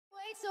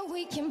So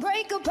we can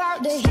break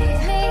apart to hit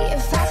me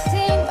if I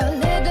seem a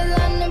little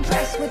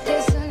unimpressed with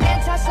this. An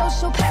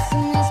antisocial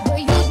pessimist, but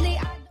usually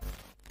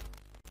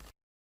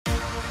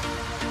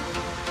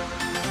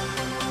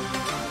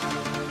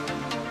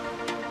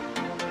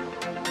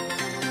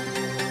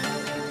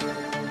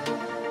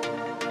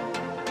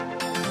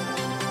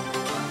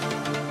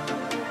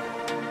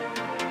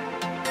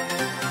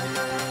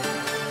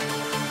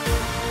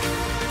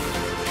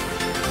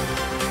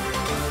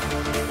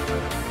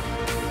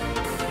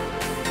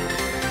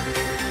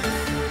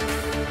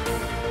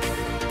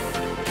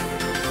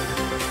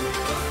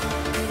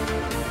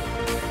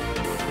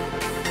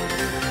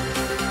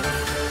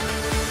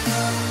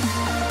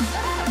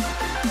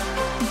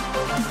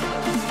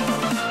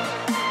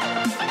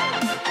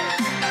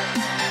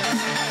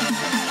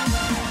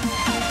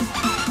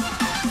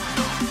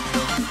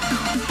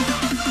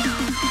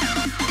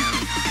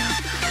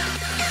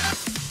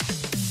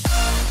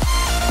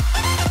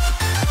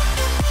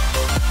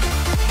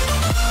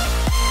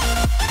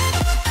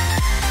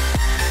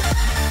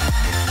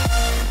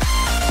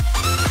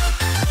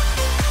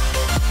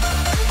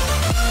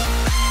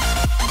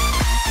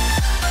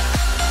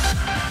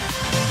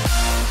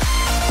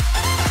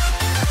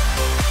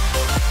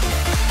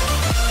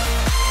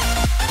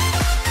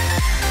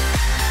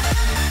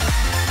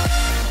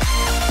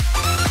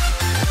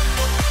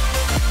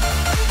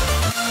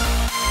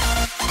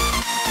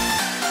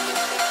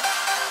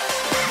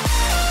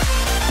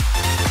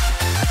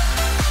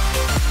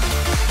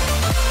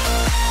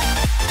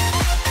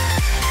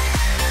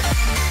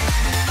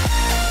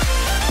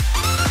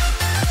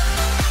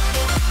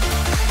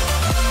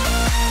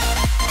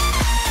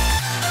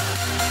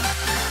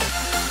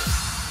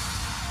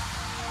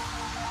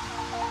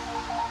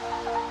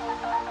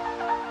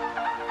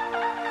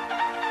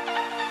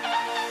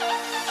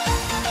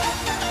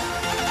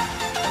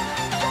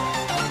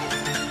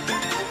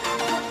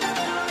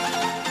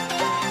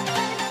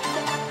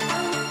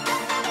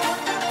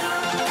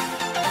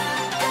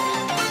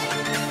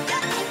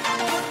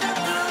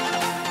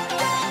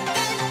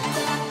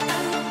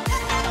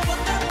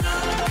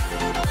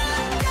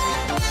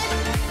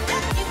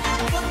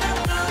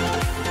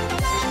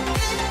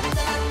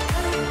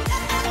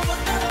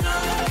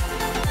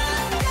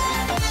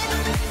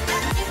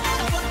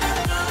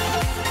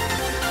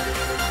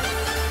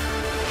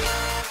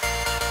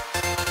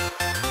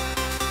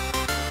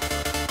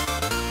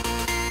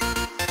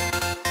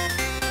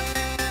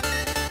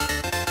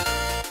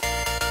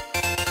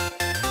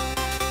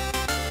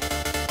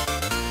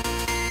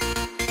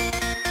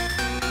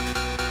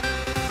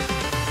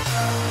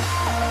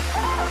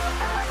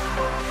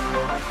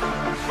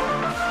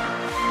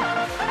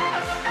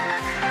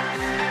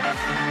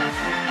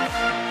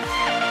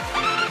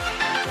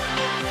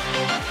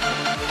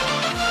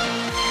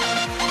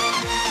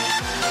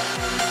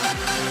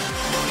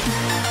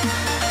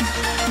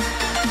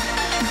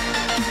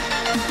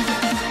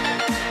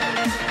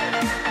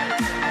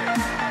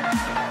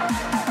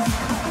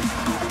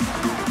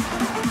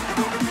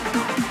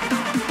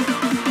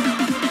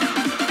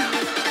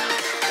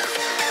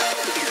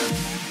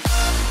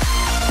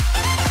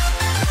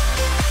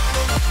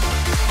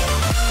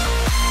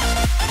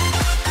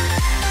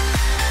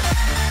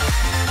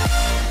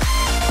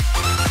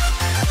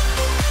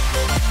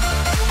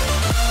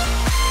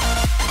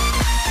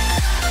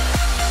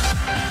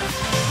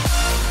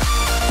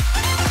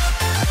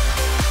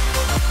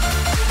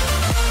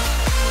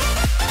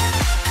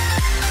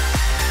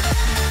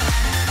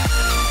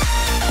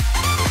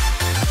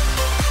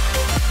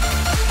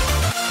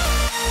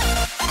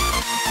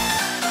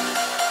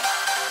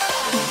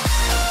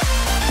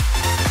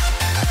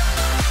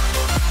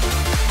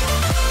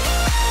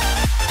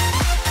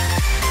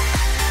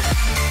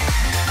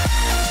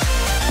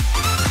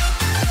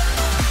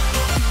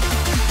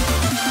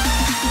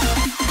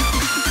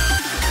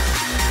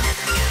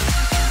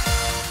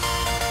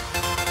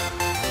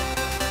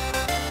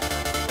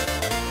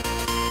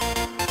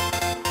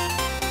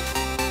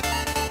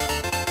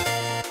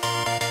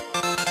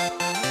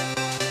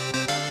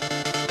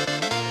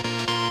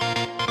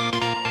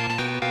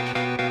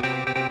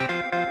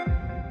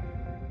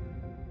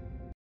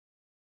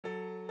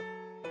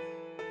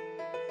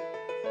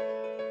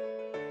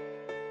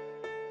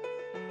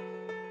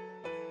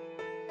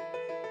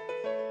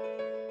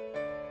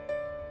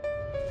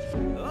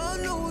I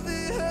know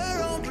the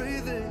air I'm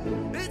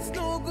breathing, it's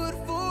no good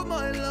for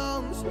my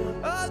lungs.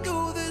 I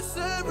do this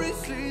every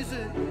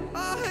season,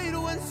 I hate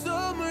when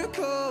summer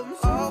comes.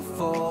 I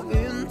fall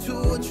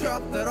into a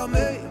trap that I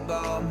made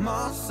by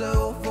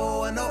myself.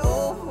 Oh, and I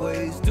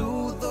always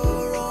do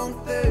the wrong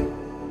thing.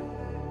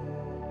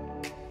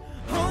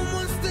 I'm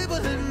unstable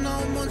and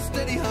I'm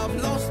unsteady, I've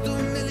lost a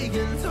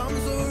million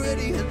times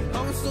already, and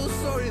I'm so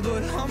sorry,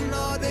 but I'm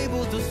not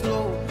able to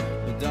slow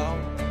down.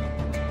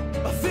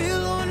 I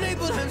feel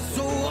unable and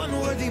so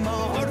unworthy, my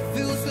heart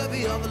feels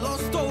heavy, I've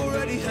lost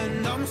already,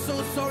 and I'm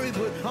so sorry,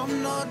 but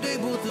I'm not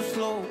able to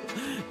slow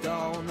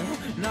down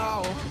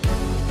now.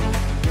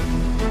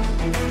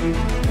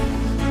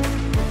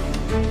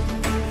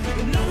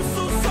 And I'm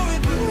so sorry,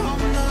 but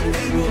I'm not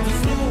able to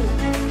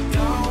slow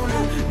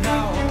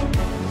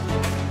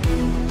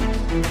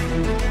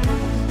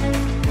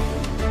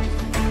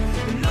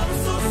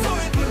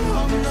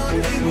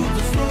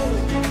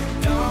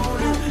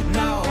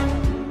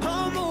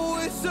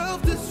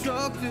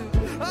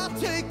I'll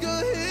take a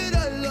hit,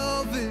 I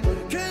love it.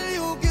 Can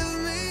you give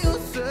me a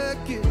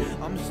second?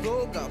 I'm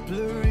slow, got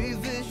blurry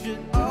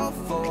vision. I'll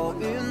fall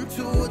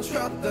into a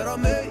trap that I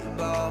made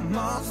by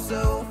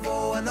myself.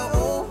 Oh, and I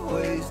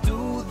always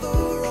do the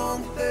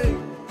wrong thing.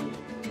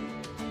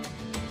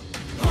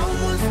 I'm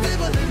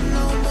unstable and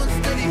I'm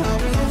unsteady.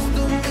 I've lost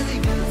a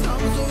million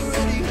times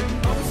already.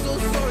 I'm so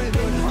sorry,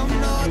 but I'm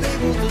not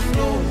able to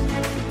slow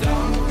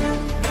down.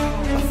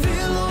 I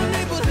feel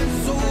unable and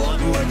so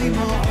unworthy.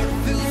 My heart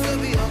feels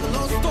heavy, I've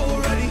lost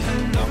already.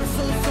 And I'm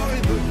so sorry,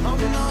 but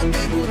I'm not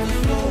able to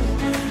slow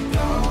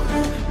down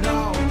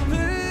now.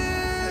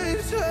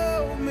 Please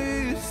help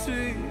me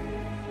see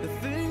the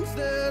things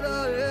that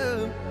I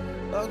am.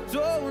 I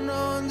don't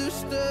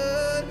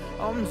understand.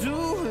 I'm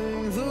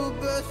doing the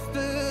best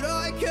that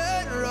I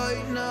can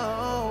right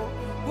now,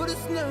 but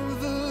it's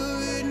never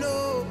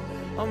enough.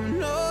 I'm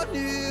not